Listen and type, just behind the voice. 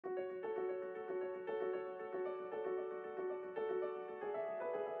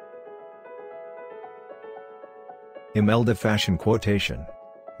Imelda fashion quotation.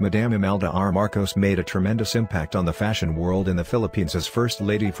 Madame Imelda R. Marcos made a tremendous impact on the fashion world in the Philippines as First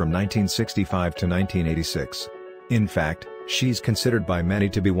Lady from 1965 to 1986. In fact, she's considered by many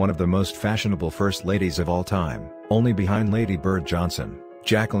to be one of the most fashionable First Ladies of all time, only behind Lady Bird Johnson,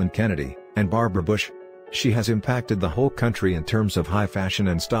 Jacqueline Kennedy, and Barbara Bush. She has impacted the whole country in terms of high fashion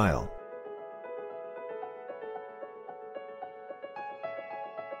and style.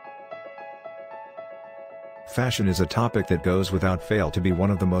 Fashion is a topic that goes without fail to be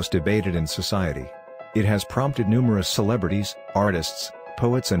one of the most debated in society. It has prompted numerous celebrities, artists,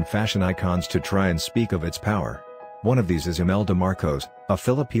 poets and fashion icons to try and speak of its power. One of these is Imelda Marcos, a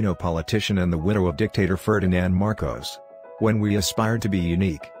Filipino politician and the widow of dictator Ferdinand Marcos. When we aspired to be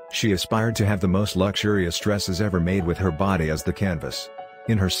unique, she aspired to have the most luxurious dresses ever made with her body as the canvas.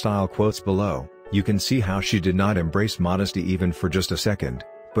 In her style quotes below, you can see how she did not embrace modesty even for just a second,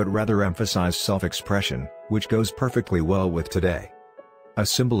 but rather emphasized self-expression, which goes perfectly well with today. A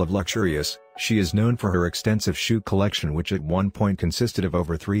symbol of luxurious, she is known for her extensive shoe collection which at one point consisted of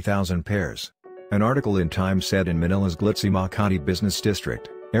over 3,000 pairs. An article in Time said in Manila's glitzy Makati business district,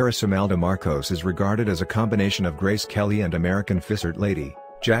 heiress Imelda Marcos is regarded as a combination of Grace Kelly and American First Lady,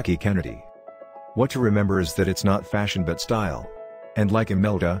 Jackie Kennedy. What to remember is that it's not fashion but style. And like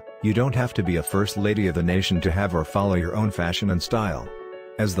Imelda, you don't have to be a First Lady of the nation to have or follow your own fashion and style.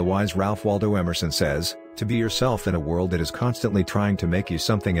 As the wise Ralph Waldo Emerson says, to be yourself in a world that is constantly trying to make you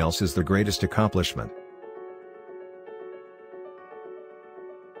something else is the greatest accomplishment.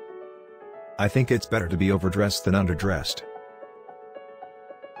 I think it's better to be overdressed than underdressed.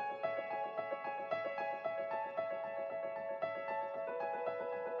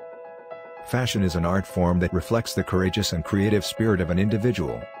 Fashion is an art form that reflects the courageous and creative spirit of an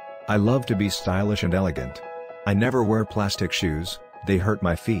individual. I love to be stylish and elegant. I never wear plastic shoes. They hurt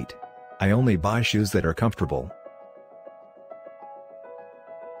my feet. I only buy shoes that are comfortable.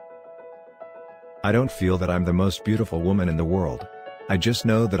 I don't feel that I'm the most beautiful woman in the world. I just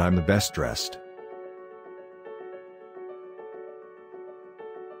know that I'm the best dressed.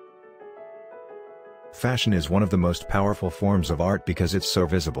 Fashion is one of the most powerful forms of art because it's so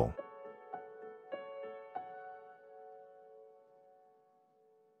visible.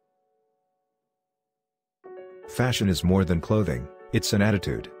 Fashion is more than clothing. It's an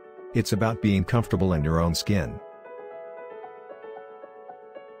attitude. It's about being comfortable in your own skin.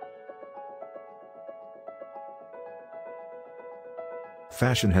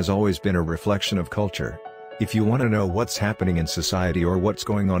 Fashion has always been a reflection of culture. If you want to know what's happening in society or what's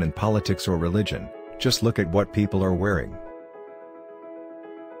going on in politics or religion, just look at what people are wearing.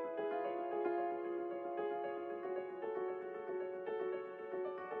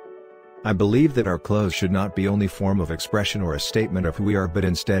 I believe that our clothes should not be only form of expression or a statement of who we are but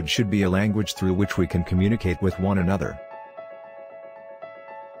instead should be a language through which we can communicate with one another.